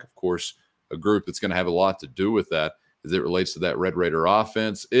Tech. Of course, a group that's going to have a lot to do with that as it relates to that Red Raider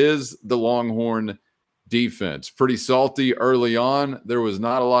offense is the Longhorn defense. Pretty salty early on. There was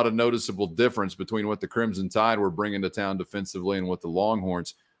not a lot of noticeable difference between what the Crimson Tide were bringing to town defensively and what the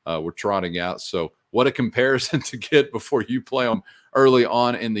Longhorns were trotting out. So what a comparison to get before you play them early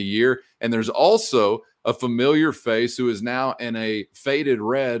on in the year. And there's also a familiar face who is now in a faded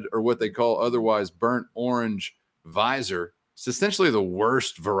red, or what they call otherwise burnt orange visor. It's essentially the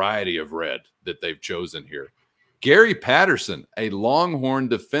worst variety of red that they've chosen here. Gary Patterson, a Longhorn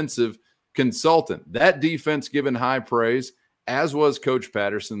defensive consultant. That defense given high praise, as was Coach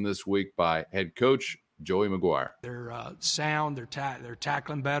Patterson this week by head coach Joey McGuire. They're sound, they're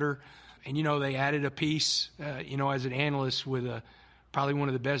tackling better. And, they added a piece, as an analyst with probably one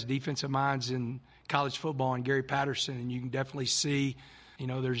of the best defensive minds in college football in Gary Patterson. And you can definitely see,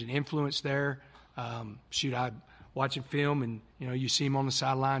 there's an influence there. I'm watching film and, you see him on the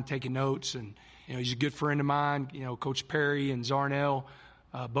sideline taking notes. And, he's a good friend of mine. Coach Perry and Zarnell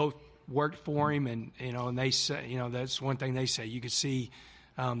both worked for him. And, and they say, that's one thing they say. You could see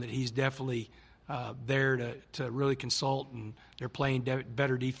that he's definitely there to really consult, and they're playing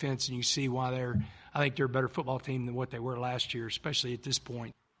better defense, and you see why I think they're a better football team than what they were last year, especially at this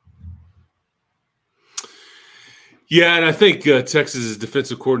point. Yeah, and I think Texas's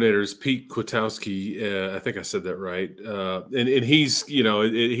defensive coordinator is Pete Kwiatkowski. I think I said that right. And he's,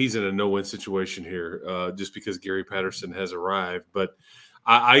 he's in a no-win situation here just because Gary Patterson has arrived. But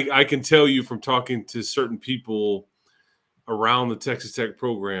I can tell you from talking to certain people around the Texas Tech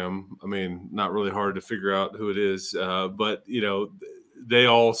program, I mean, not really hard to figure out who it is, but, they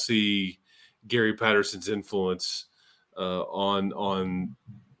all see Gary Patterson's influence on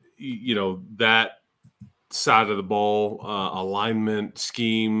that side of the ball, alignment,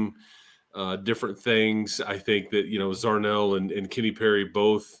 scheme, different things. I think that, Zarnell and Kenny Perry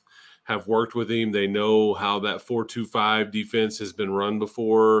both have worked with him. They know how that 4-2-5 defense has been run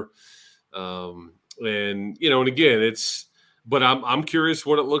before. And again, but I'm curious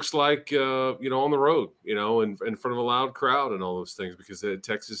what it looks like, on the road, in front of a loud crowd and all those things, because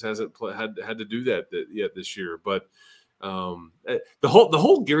Texas hasn't had to do that yet this year. But the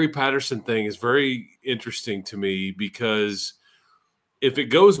whole Gary Patterson thing is very interesting to me, because if it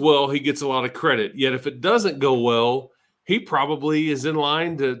goes well, he gets a lot of credit. Yet if it doesn't go well, he probably is in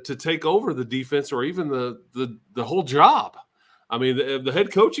line to take over the defense or even the whole job. I mean, the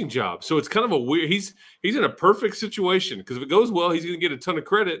head coaching job. So it's kind of a weird. He's in a perfect situation, because if it goes well, he's going to get a ton of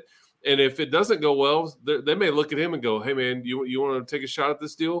credit, and if it doesn't go well, they may look at him and go, "Hey, man, you want to take a shot at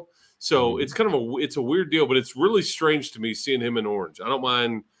this deal?" So it's kind of it's a weird deal, but it's really strange to me seeing him in orange. I don't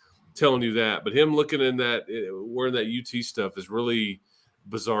mind telling you that, but him looking in that, wearing that UT stuff is really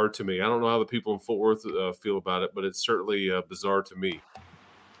bizarre to me. I don't know how the people in Fort Worth feel about it, but it's certainly bizarre to me.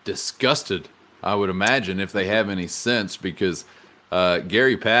 Disgusted, I would imagine, if they have any sense, because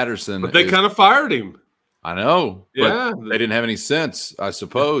Gary Patterson. But they kind of fired him. I know. Yeah. But they didn't have any sense, I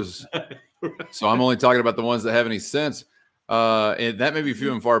suppose. So I'm only talking about the ones that have any sense. And that may be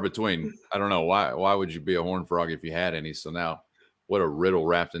few and far between. I don't know. Why would you be a Horned Frog if you had any? So now, what a riddle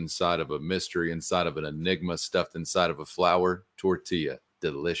wrapped inside of a mystery, inside of an enigma, stuffed inside of a flour tortilla.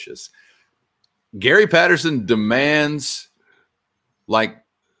 Delicious. Gary Patterson demands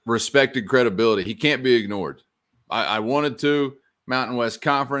respected credibility. He can't be ignored. I wanted to. Mountain West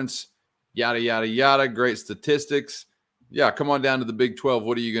Conference, yada, yada, yada, great statistics. Yeah, come on down to the Big 12.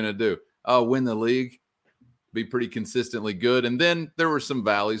 What are you going to do? Win the league, be pretty consistently good. And then there were some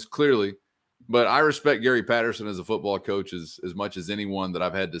valleys, clearly. But I respect Gary Patterson as a football coach as much as anyone that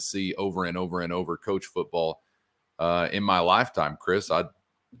I've had to see over and over and over coach football in my lifetime, Chris.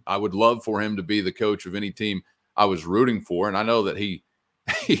 I would love for him to be the coach of any team I was rooting for. And I know that he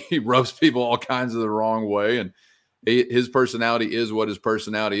rubs people all kinds of the wrong way. And his personality is what his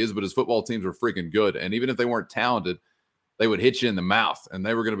personality is, but his football teams were freaking good. And even if they weren't talented, they would hit you in the mouth and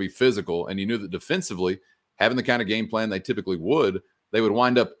they were going to be physical. And you knew that defensively, having the kind of game plan they typically would, they would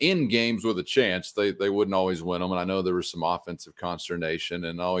wind up in games with a chance. They wouldn't always win them. And I know there was some offensive consternation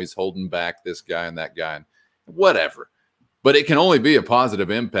and always holding back this guy and that guy and whatever. But it can only be a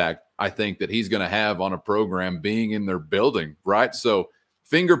positive impact, I think, that he's going to have on a program being in their building, right? So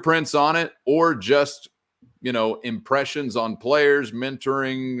fingerprints on it, or just, impressions on players,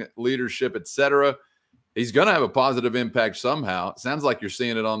 mentoring, leadership, etc. He's going to have a positive impact somehow. It sounds like you're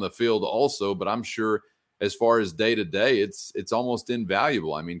seeing it on the field also, but I'm sure as far as day-to-day, it's almost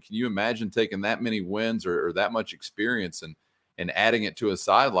invaluable. I mean, can you imagine taking that many wins or that much experience and adding it to a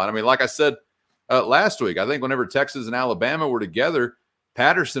sideline? I mean, like I said last week, I think whenever Texas and Alabama were together,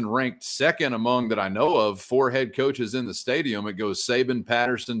 Patterson ranked second among that I know of 4 head coaches in the stadium. It goes Saban,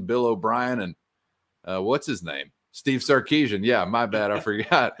 Patterson, Bill O'Brien, and what's his name? Steve Sarkisian. Yeah, my bad. I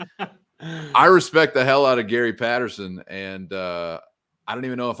forgot. I respect the hell out of Gary Patterson, and I don't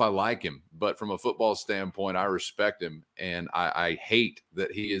even know if I like him, but from a football standpoint, I respect him, and I hate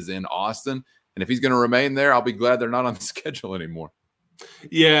that he is in Austin. And if he's going to remain there, I'll be glad they're not on the schedule anymore.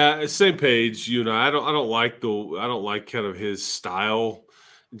 Yeah, same page. I don't like kind of his style.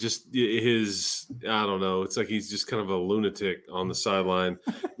 Just his, I don't know. It's like he's just kind of a lunatic on the sideline.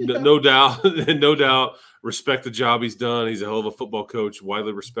 No doubt, respect the job he's done. He's a hell of a football coach,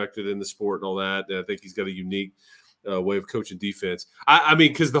 widely respected in the sport and all that. And I think he's got a unique way of coaching defense. I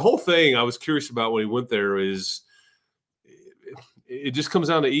mean, because the whole thing I was curious about when he went there is it just comes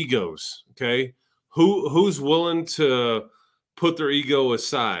down to egos. Okay, who's willing to put their ego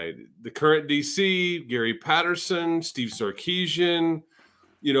aside? The current DC, Gary Patterson, Steve Sarkisian,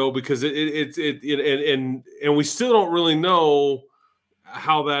 because and we still don't really know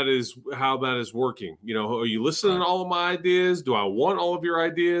how that is working. Are you listening to all of my ideas? Do I want all of your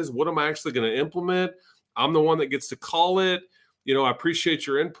ideas? What am I actually going to implement? I'm the one that gets to call it. I appreciate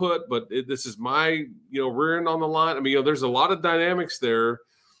your input, but this is my, rear end on the line. I mean, there's a lot of dynamics there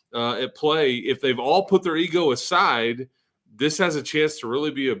at play. If they've all put their ego aside, this has a chance to really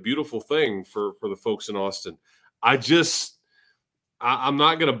be a beautiful thing for the folks in Austin. I'm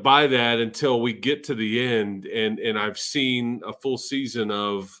not going to buy that until we get to the end and I've seen a full season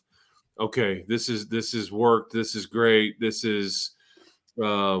of, okay, this is worked. This is great. This is,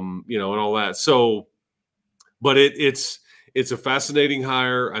 and all that. So, but it's a fascinating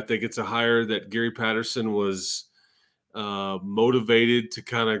hire. I think it's a hire that Gary Patterson was motivated to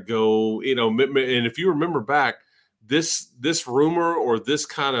kind of go, and if you remember back, this rumor or this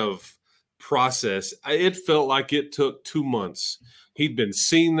kind of process, it felt like it took 2 months. He'd been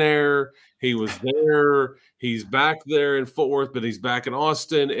seen there. He was there. He's back there in Fort Worth, but he's back in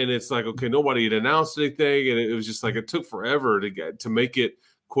Austin. And it's like, okay, nobody had announced anything. And it was just like, it took forever to make it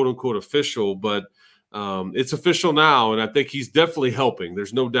quote unquote official, but it's official now. And I think he's definitely helping.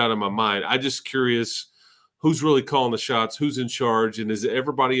 There's no doubt in my mind. I'm just curious who's really calling the shots, who's in charge. And is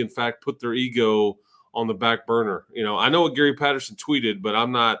everybody in fact put their ego on the back burner? I know what Gary Patterson tweeted, but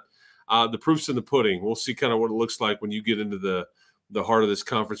I'm not, the proof's in the pudding. We'll see kind of what it looks like when you get into the heart of this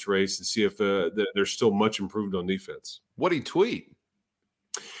conference race and see if there's still much improved on defense. What'd he tweet?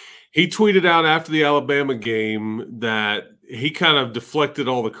 He tweeted out after the Alabama game that he kind of deflected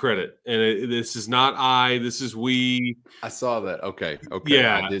all the credit. And this is not this is we. I saw that. Okay.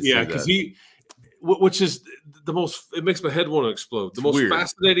 Yeah. Because which is the most, it makes my head want to explode. The most weird.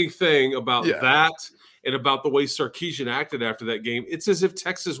 Fascinating thing about that and about the way Sarkisian acted after that game, it's as if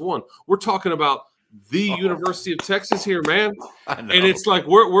Texas won. We're talking about the University of Texas here, man. And it's like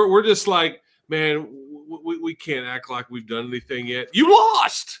we're just like, man, we can't act like we've done anything yet. You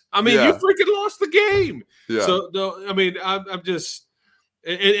lost. I mean, you freaking lost the game. Yeah. So no, I mean, I'm just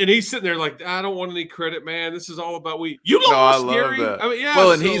and he's sitting there like, I don't want any credit, man. This is all about you lost, Gary. That. I mean, yeah.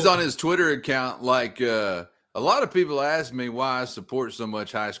 Well, and he's on his Twitter account like a lot of people ask me why I support so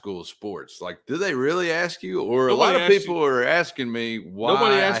much high school sports. Like, do they really ask you? Or a lot of people are asking me why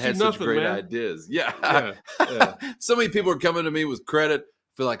I had such great ideas. Yeah. So many people are coming to me with credit.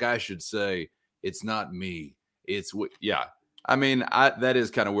 I feel like I should say, it's not me. It's I mean, that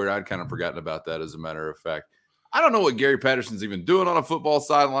is kind of weird. I'd kind of forgotten about that, as a matter of fact. I don't know what Gary Patterson's even doing on a football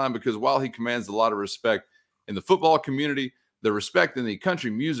sideline, because while he commands a lot of respect in the football community, the respect in the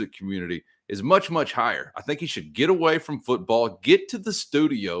country music community is much, much higher. I think he should get away from football, get to the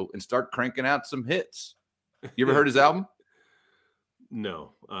studio, and start cranking out some hits. You ever heard his album?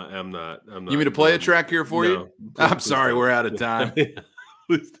 No, I'm not. You mean to play a track here for you? I'm sorry, we're out of time.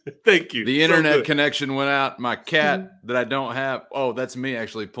 Thank you. The internet connection went out. My cat that I don't have. Oh, that's me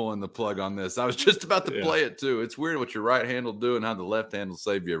actually pulling the plug on this. I was just about to play it too. It's weird what your right hand will do and how the left hand will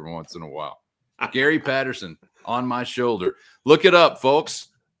save you every once in a while. Gary Patterson, On My Shoulder. Look it up, folks.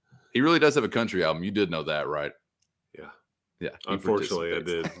 He really does have a country album. You did know that, right? Yeah. Unfortunately, I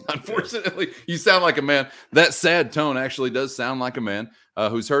did. Unfortunately, you sound like a man. That sad tone actually does sound like a man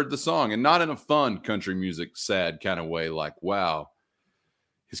who's heard the song, and not in a fun country music sad kind of way, like, wow,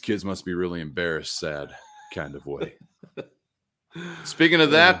 his kids must be really embarrassed, sad kind of way. Speaking of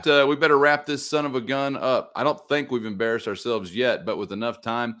that, we better wrap this son of a gun up. I don't think we've embarrassed ourselves yet, but with enough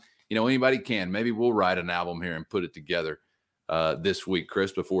time, anybody can. Maybe we'll write an album here and put it together this week,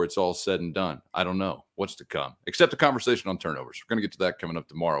 Chris, before it's all said and done. I don't know what's to come, except a conversation on turnovers. We're going to get to that coming up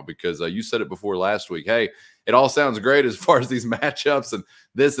tomorrow because you said it before last week. Hey, it all sounds great as far as these matchups and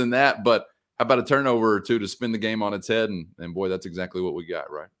this and that, but how about a turnover or two to spin the game on its head? And boy, that's exactly what we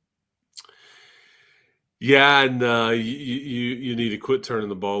got, right? Yeah, and you need to quit turning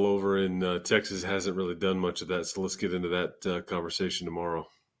the ball over, and Texas hasn't really done much of that. So let's get into that conversation tomorrow.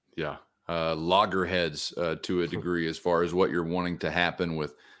 Yeah, loggerheads to a degree as far as what you're wanting to happen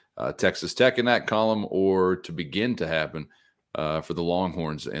with Texas Tech in that column or to begin to happen for the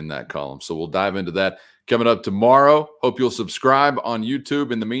Longhorns in that column. So we'll dive into that coming up tomorrow. Hope you'll subscribe on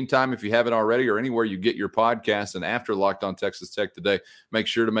YouTube. In the meantime, if you haven't already or anywhere you get your podcasts, and after Locked On Texas Tech today, make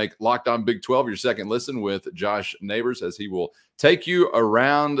sure to make Locked On Big 12 your second listen with Josh Neighbors as he will take you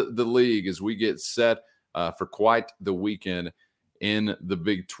around the league as we get set for quite the weekend in the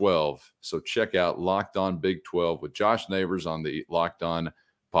Big 12. So check out Locked On Big 12 with Josh Neighbors on the Locked On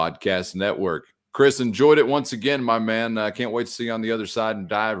Podcast Network. Chris, enjoyed it once again, my man. I can't wait to see you on the other side and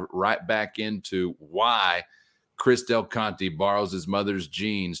dive right back into why Chris Del Conte borrows his mother's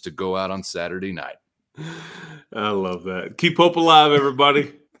jeans to go out on Saturday night. I love that. Keep hope alive,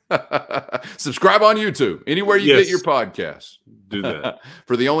 everybody. Subscribe on YouTube, anywhere you get your podcasts. Do that.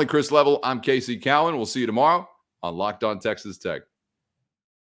 For the only Chris Level, I'm Casey Cowan. We'll see you tomorrow on Locked On Texas Tech.